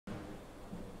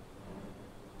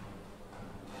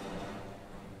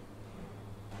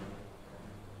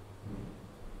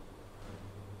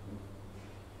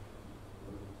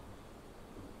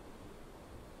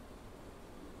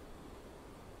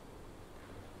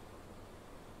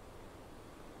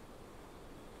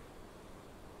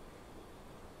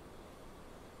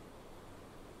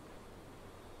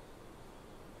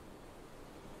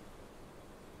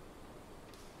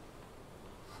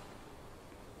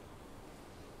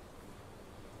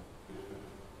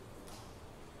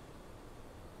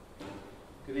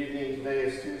today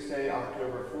is Tuesday,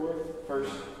 October 4th,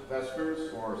 first Vespers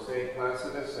for St.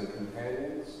 Placidus and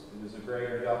companions. It is a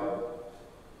greater double.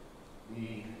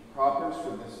 The propers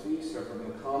for this feast are from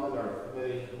the Common of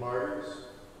Many Martyrs,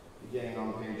 beginning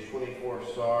on page 24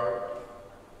 star.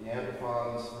 The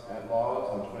antiphons at Lauds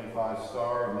on 25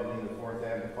 star, omitting the fourth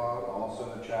antiphon.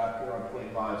 Also the chapter on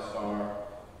 25 star,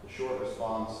 the short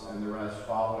response, and the rest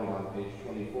following on page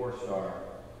 24 star.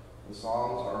 The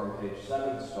Psalms are on page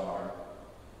 7 star,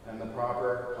 and the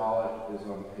proper collect is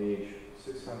on page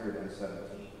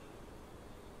 617.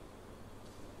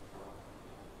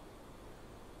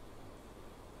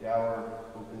 The hour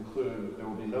will conclude. There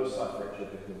will be no suffrage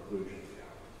at the conclusion.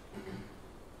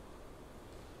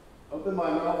 Open my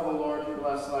mouth, O Lord, to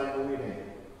bless thy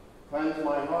reading. Cleanse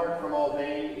my heart from all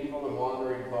vain, evil, and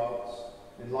wandering thoughts.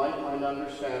 Enlighten mine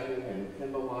understanding and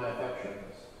kindle my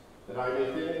affections, that I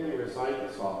may fittingly recite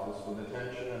this office with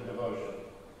attention and devotion,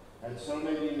 and so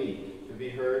may be meet to be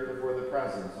heard before the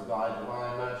presence of thy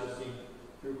divine majesty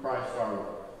through Christ our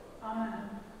Lord. Amen.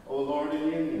 O Lord, in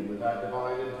union with thy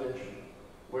divine intention,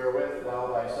 wherewith thou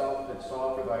thyself didst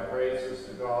offer thy praises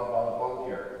to God while upon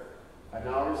the earth, I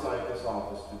now recite this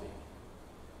office to thee.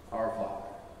 Our Father.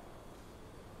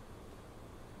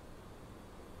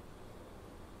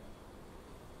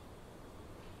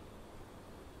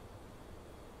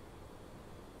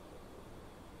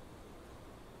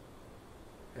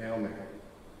 Hail Mary.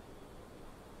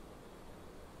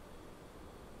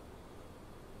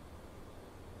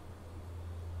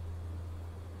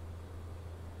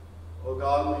 O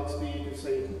God, make speed to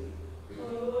save me.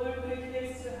 O Lord, make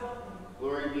haste to help me.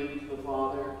 Glory be to the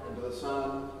Father, and to the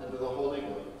Son, and to the Holy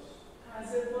Ghost.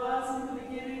 As it was in the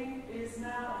beginning, is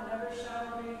now, and ever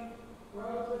shall be,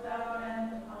 world without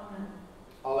end. Amen.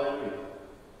 Alleluia.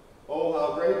 Oh,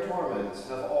 how great torments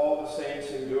have all the saints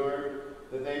endured,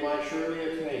 that they might surely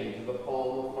attain to the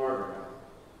palm of martyrdom.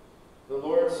 The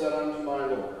Lord said unto my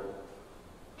Lord,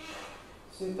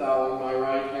 Sit thou on my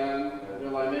right hand,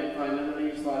 until I make thine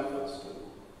enemies thy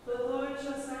footstool. The Lord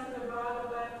shall send the rod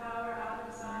of thy power out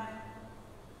of Zion.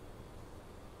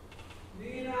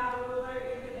 Be thou ruler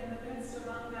even in the midst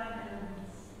among thine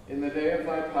enemies. In the day of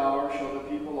thy power shall the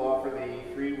people offer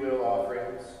thee free will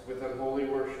offerings with unholy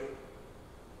worship.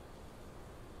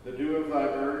 The dew of thy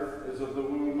birth is of the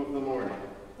womb of the morning.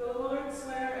 The Lord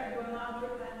sware and will not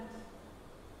repent.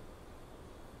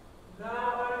 Thou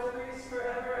art a priest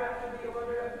forever after the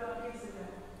order of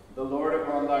Melchizedek. The Lord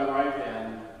upon thy right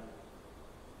hand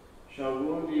shall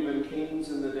wound even kings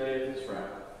in the day of his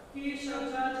wrath. He shall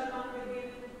judge among the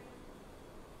heathen.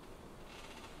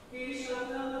 He shall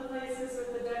fill the places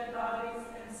with the dead bodies,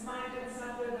 and smite and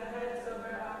sunder the heads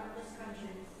over outmost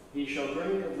countries. He shall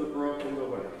bring of the brook in the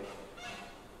way.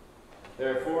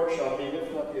 Therefore shall he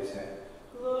lift up his head.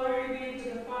 Glory be to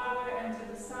the Father, and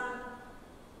to the Son,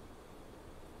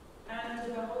 and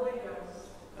to the Holy Ghost.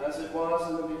 As it was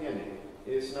in the beginning,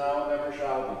 is now, and ever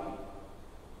shall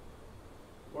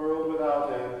be, world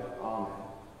without end. Amen.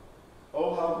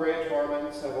 Oh, how great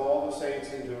torments have all the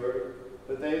saints endured,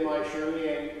 that they might surely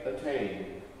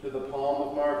attain to the palm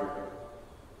of martyrdom.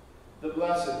 The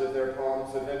blessed with their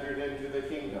palms have entered into the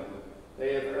kingdom.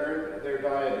 They have earned their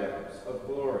diadems of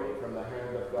glory from the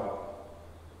hand of God.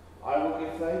 I will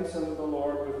give thanks unto the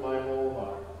Lord with my whole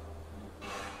heart,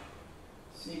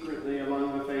 secretly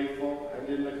among the faithful and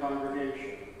in the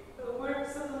congregation. The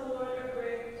works of the Lord are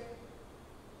great,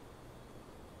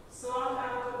 sought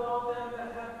out of all them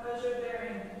that have pleasure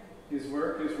therein. His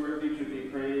work is worthy to be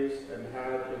praised and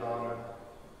had in honor,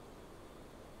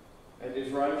 and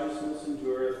his righteousness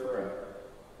endureth forever.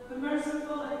 The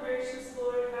merciful and gracious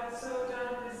Lord hath so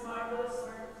done his marvelous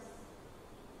works,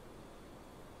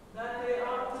 that they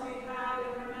ought to be had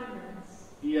in remembrance.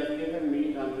 He hath given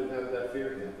meat unto them that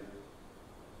fear him.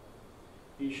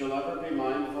 He shall ever be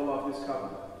mindful of his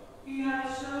covenant. He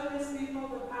hath showed his people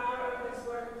the power of his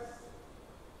works,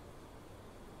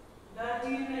 that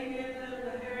he may give them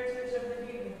the heritage of the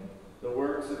heathen. The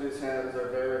works of his hands are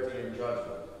verity and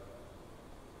judgment.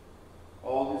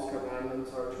 All his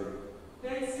commandments are true.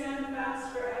 They stand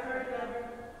fast forever and ever,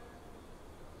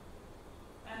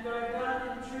 and are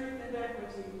done in truth and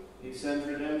equity. He sent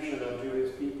redemption unto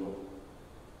his people.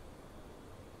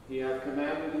 He hath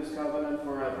commanded his covenant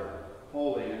forever.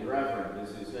 Holy and reverend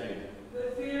is his name.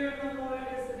 The fear of the Lord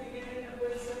is the beginning of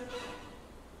wisdom.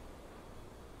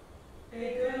 A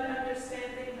good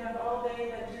understanding have all they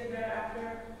that do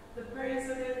thereafter. The praise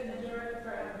of it endureth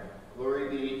forever. Glory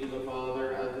be to the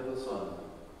Father, and to the Son,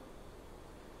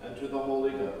 and to the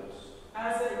Holy Ghost.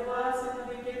 As it was in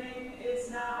the beginning, is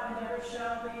now, and ever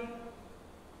shall be,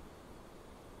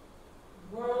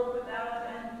 world without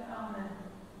end. Amen.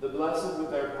 The blessed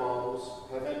with their palms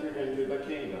have entered into the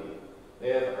kingdom. They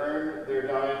have earned their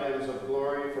diadems of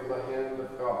glory from the hand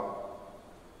of God.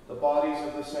 The bodies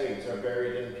of the saints are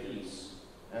buried in peace,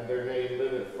 and their name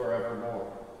liveth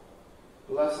forevermore.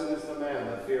 Blessed is the man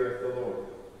that feareth the Lord.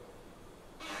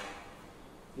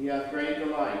 He hath great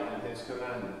delight in his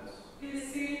commandments. His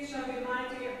seed shall be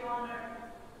mighty upon earth.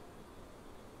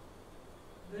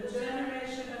 The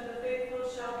generation of the faithful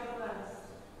shall be blessed.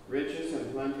 Riches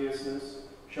and plenteousness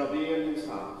shall be in his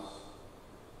house,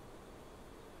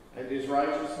 and his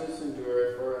righteousness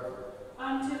endureth forever.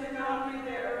 Unto the godly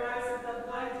there ariseth a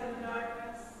light in the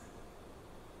darkness.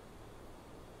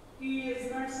 He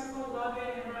is merciful,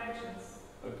 loving, and righteous.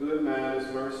 A good man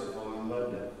is merciful and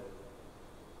loveth,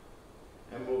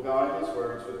 and will guide his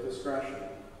words with discretion.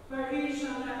 For he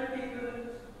shall never be moved,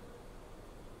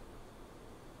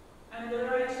 and the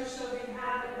righteous shall be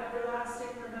had in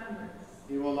everlasting remembrance.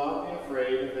 He will not be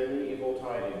afraid of any evil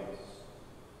tidings,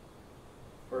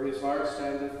 for his heart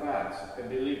standeth fast and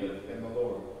believeth in the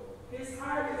Lord. His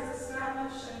heart is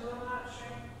established and will not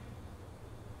shrink,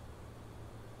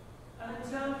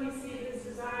 until he see his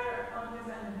desire on his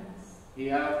enemies. He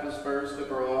hath dispersed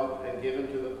abroad and given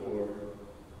to the poor,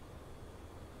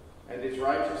 and his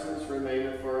righteousness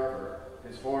remaineth forever.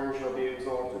 His horn shall be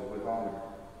exalted with honor.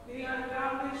 The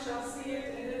ungodly shall see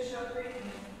it, and it shall grieve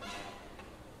him.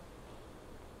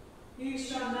 He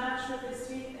shall gnash with his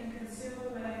teeth and consume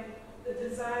away. The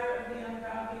desire of the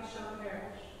ungodly shall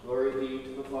perish. Glory be to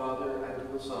the Father, and to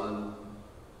the Son,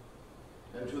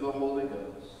 and to the Holy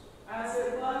Ghost. As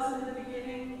it was in the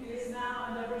beginning, is now,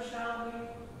 and ever shall be,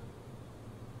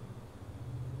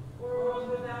 world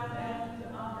without end.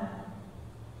 Amen.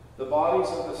 The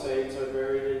bodies of the saints are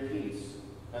buried in peace,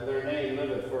 and their name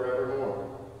liveth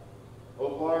forevermore. O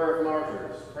choir of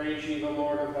martyrs, praise ye the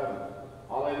Lord of heaven.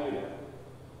 Alleluia.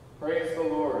 Praise the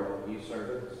Lord, ye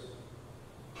servants.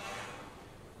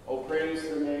 O praise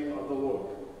the name of the Lord.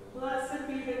 Blessed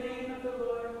be the name of the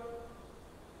Lord,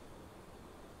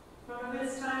 from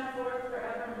this time forth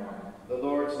forevermore. The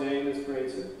Lord's name is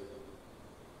praised,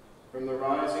 from the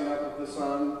rising up of the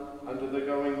sun unto the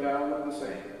going down of the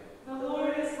same. The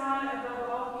Lord is high above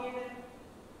all heathen,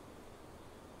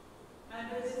 and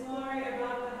his glory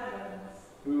above the heavens.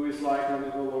 Who is like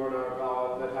unto the Lord our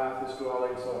God, that hath his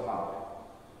dwelling so high,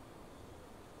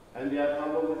 and yet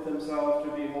humbleth himself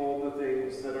to behold the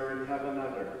things that are in heaven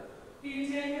and earth? He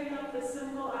taketh up the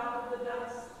simple out of the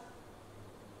dust,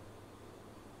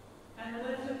 and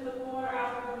lifteth the poor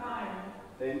out of the mire,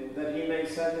 that he may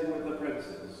set him with the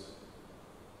princes,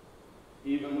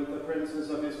 even with the princes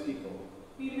of his people.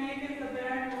 He maketh the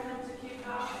barren woman to keep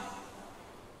house,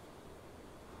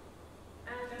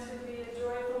 and to be a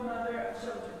joyful mother of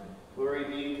children. Glory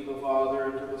be to the Father,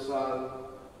 and to the Son,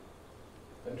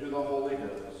 and to the Holy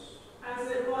Ghost. As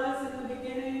it was in the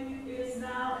beginning, is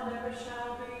now, and ever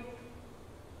shall be,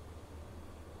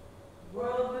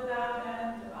 world without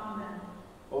end. Amen.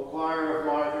 O choir of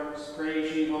martyrs,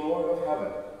 praise ye the Lord of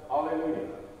heaven. Alleluia.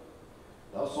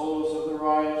 The souls of the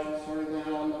righteous are in the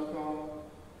hand of God,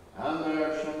 and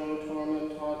there shall no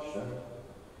torment touch them.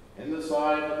 In the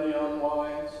sight of the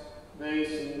unwise they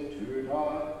seem to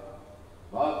die,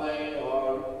 but they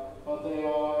are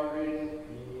in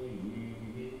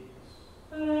peace.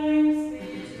 Thanks be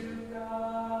to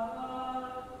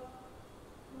God.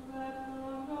 Let the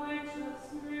righteous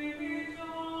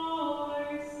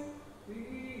rejoice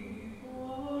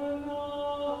before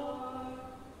God.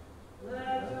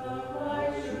 Let the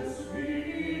righteous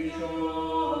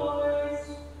rejoice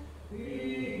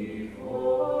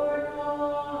before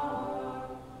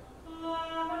God.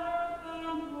 Let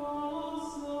them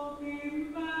also be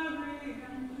merry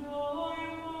and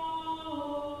joyful.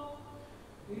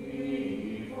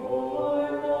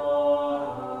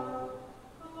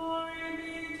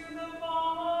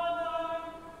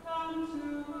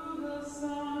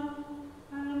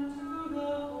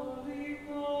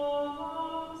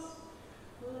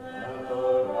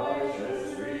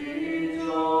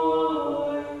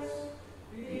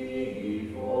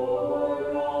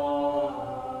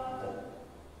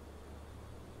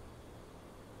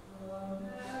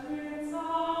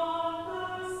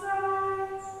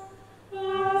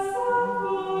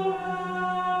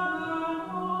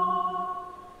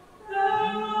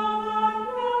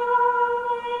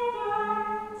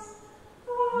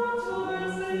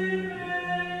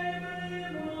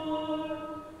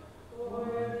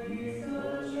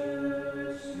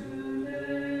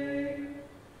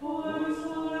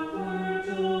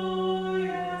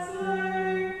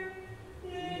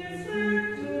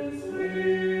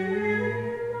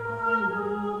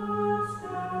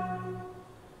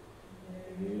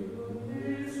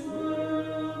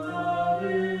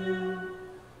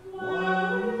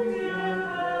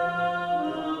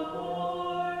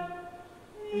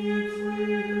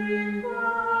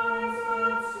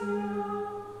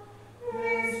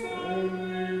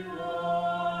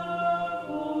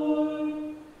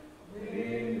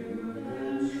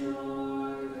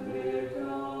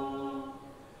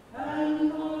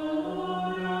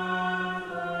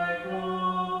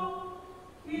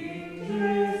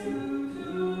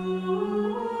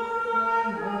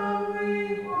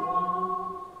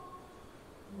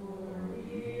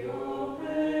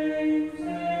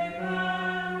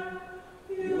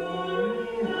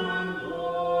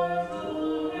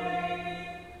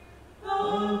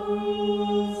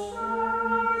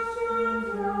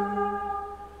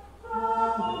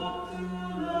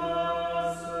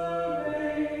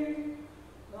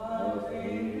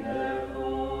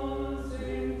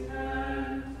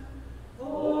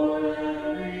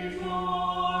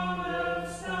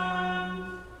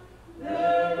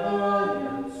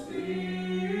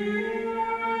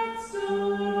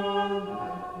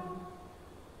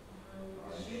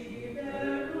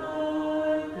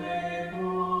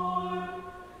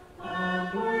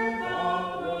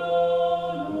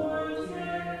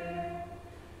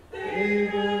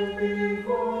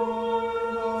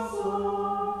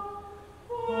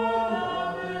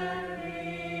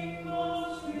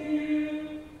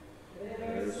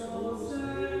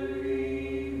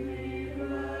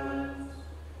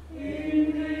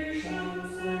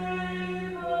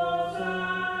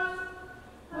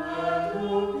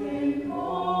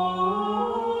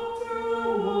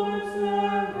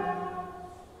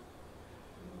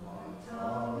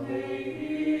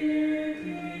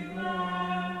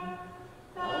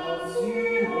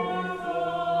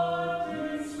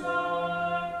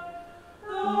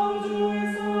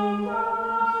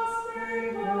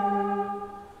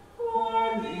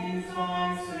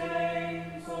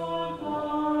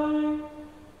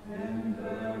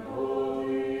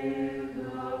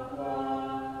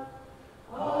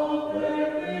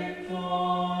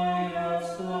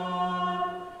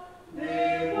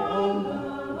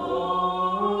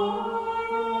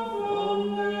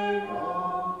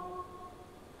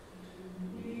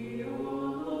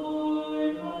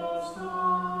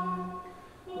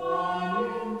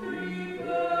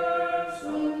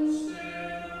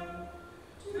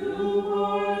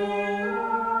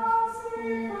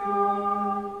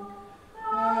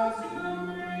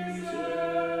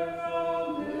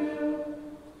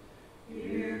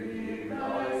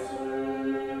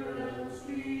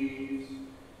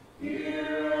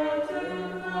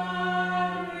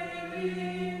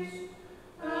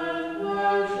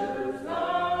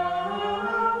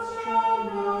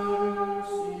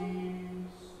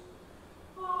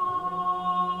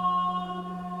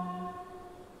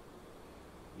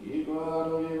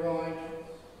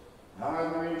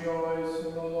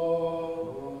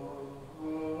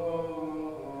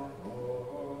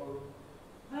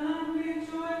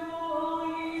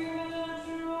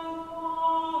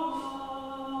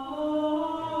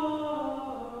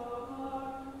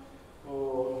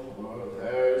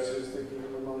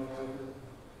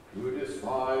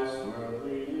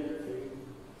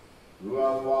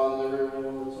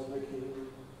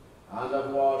 and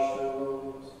have washed their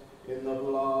robes in the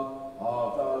blood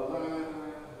of the Lamb.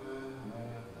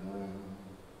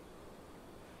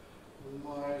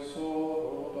 My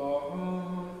soul doth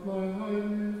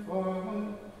magnify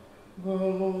the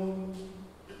Lord,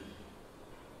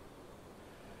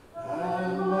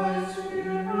 and my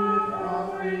spirit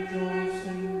hath rejoiced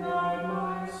in God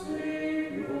my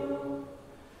Saviour,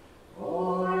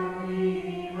 for he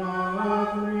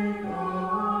hath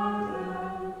regarded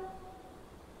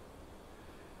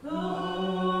the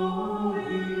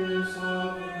lowliness of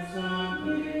his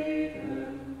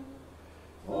handmaiden.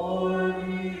 For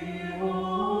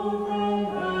behold, from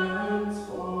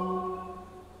henceforth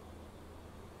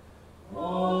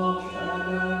all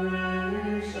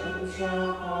generations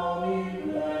shall call me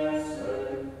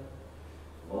blessed.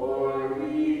 For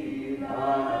he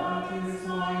that is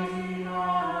mighty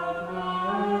hath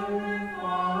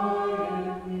magnified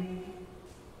me,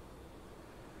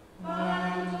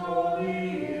 and holy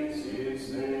is his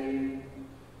name,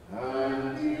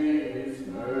 and his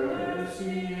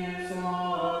mercy is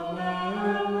on them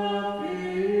that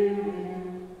fear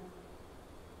him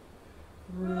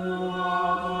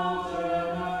throughout all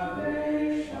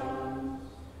generations.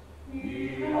 He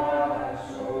has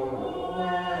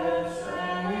shown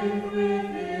strength with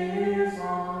his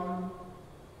arm.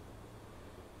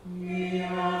 He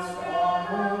has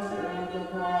scattered the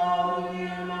proud in the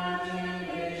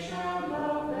imagination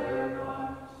of their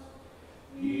hearts.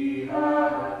 He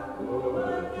hath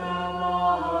put them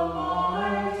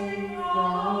almighty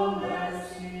from their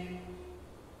seat,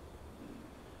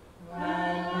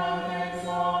 and hath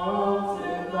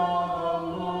exalted the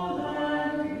humble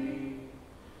and meek.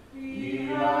 He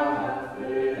hath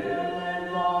filled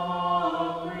the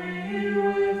hungry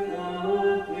with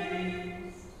good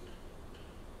things,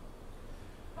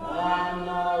 and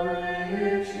the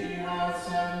rich he hath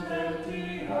sent empty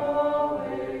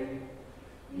away.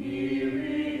 He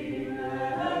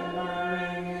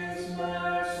remembering his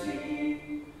mercy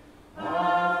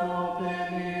hath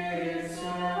opened his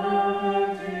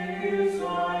servant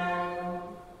Israel,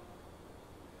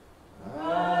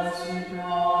 as he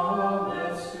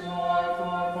promised to our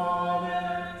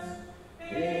forefathers,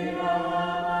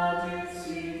 Abraham and his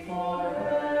seed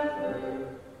forever.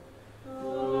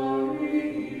 Glory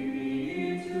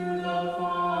be to the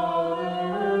Father,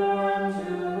 and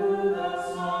to the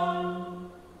Son,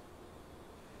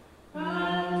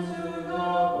 and to the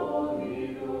Holy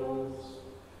Ghost,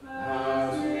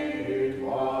 as it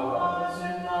was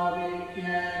in the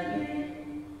beginning,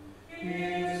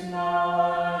 is now,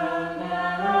 and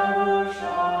ever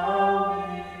shall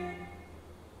be,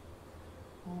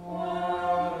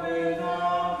 world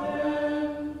without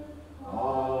end.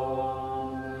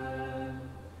 Amen.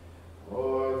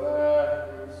 For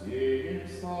theirs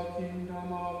is the kingdom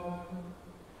of heaven,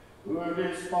 who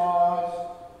despise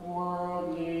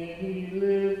worldly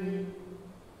living,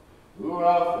 who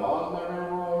have won the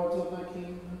rewards of the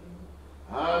kingdom,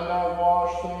 and have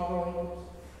washed their robes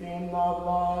in the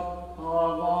blood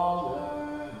of the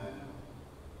Lamb.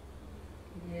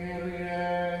 Kyrie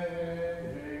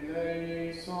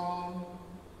eleison.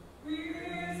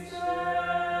 Christe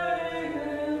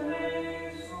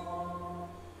eleison.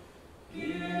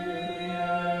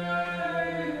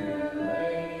 Kyrie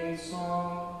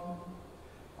eleison.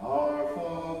 Our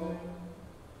Father,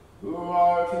 who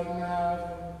art in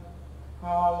heaven,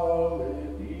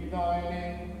 hallowed be thy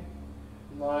name.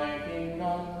 Thy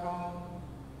kingdom come,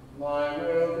 thy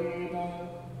will be done,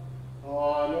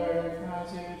 on earth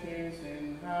as it is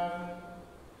in heaven.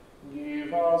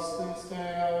 Give us this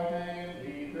day our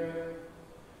daily bread,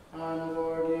 and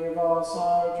forgive us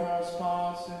our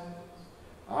trespasses,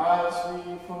 as we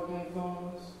forgive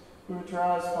those who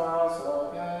trespass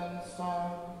against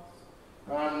us.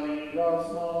 And lead us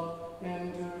not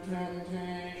into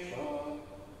temptation,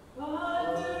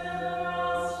 But deliver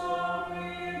us from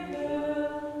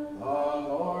evil. the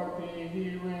Lord be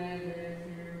with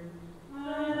you.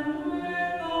 And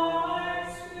with thy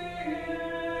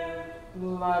spirit.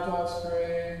 Let us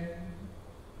pray.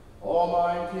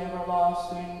 Almighty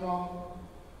everlasting God,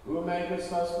 who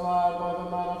makest us glad by the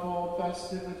manifold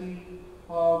festivity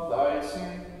of thy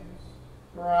saints,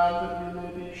 grant that we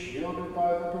may be shielded by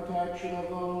the protection of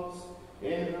those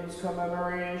in whose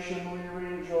commemoration we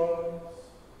rejoice.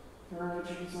 Through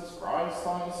Jesus Christ,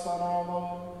 thy Son, our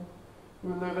Lord, who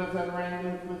liveth and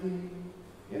reigneth with thee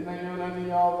in the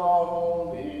unity of the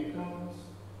Holy Ghost,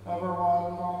 ever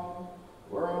one God,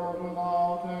 world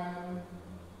without end.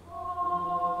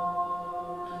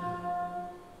 Amen.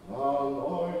 The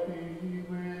Lord be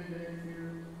with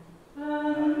you.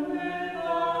 And with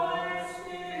thy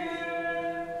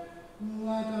spirit.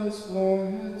 Let us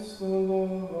bless the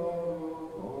Lord.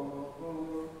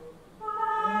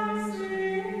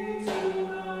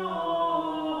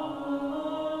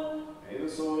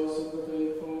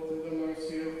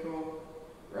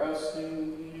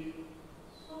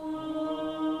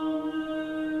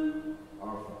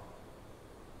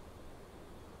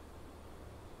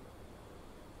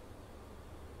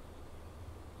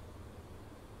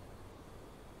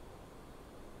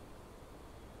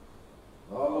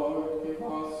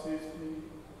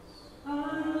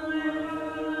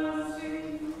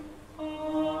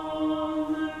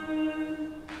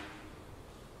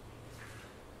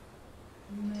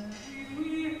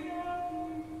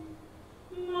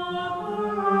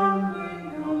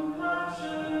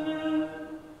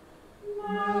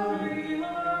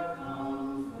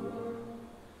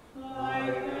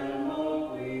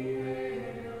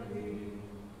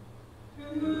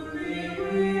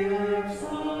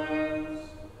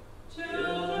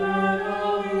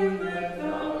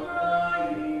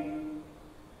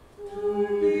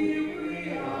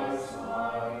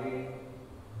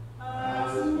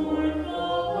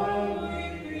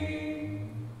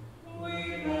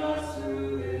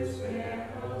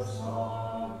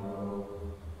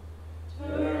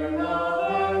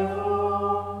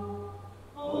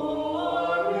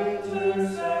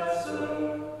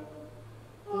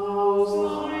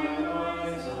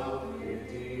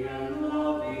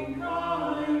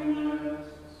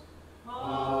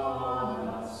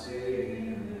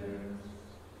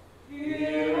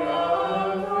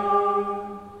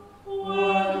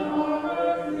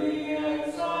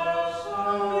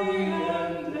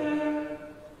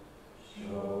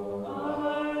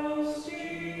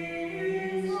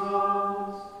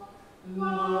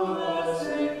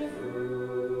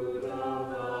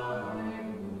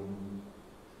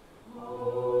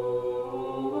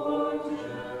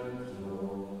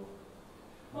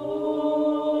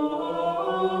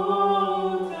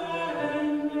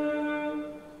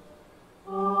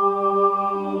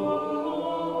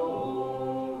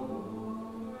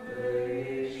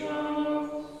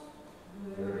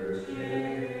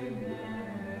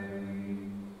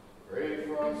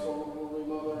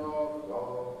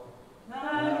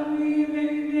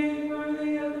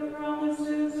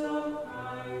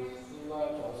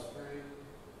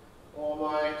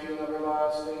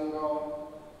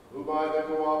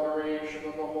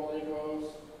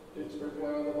 didst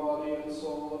prepare the body and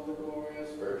soul of the glorious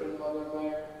Virgin Mother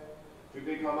Mary to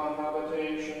become a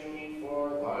habitation meet for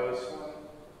thy Son.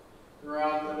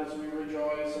 Grant that as we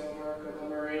rejoice in her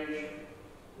commemoration,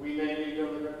 we may be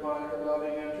delivered by her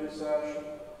loving intercession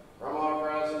from our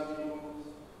present evils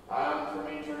and from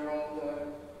eternal death,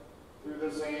 through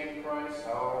the same Christ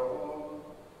our Lord.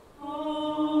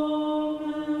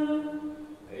 Amen.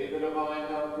 May the divine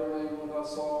help remain with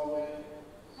us always.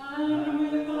 And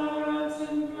with our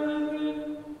absent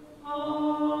brethren.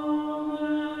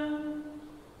 Amen.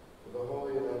 To the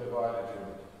Holy and Undivided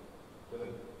Trinity, to the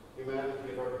humanity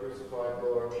of our crucified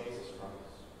Lord Jesus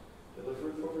Christ, to the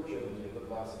fruitful virginity of the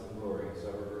blessed and glorious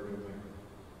ever Virgin Mary,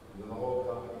 and to the whole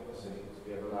company of the saints,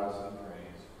 be everlasting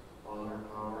praise, honor,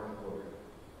 power, and glory,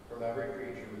 from every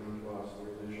creature and unto us the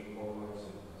remission of all our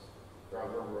sins,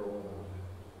 throughout the world without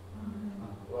end. Amen.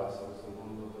 Blessed is the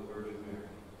womb of the Virgin Mary,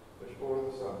 which bore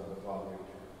the Son of the Father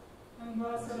eternal. And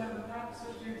blessed are the paps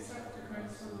which accept the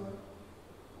Christ the Lord.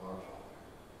 Our Father,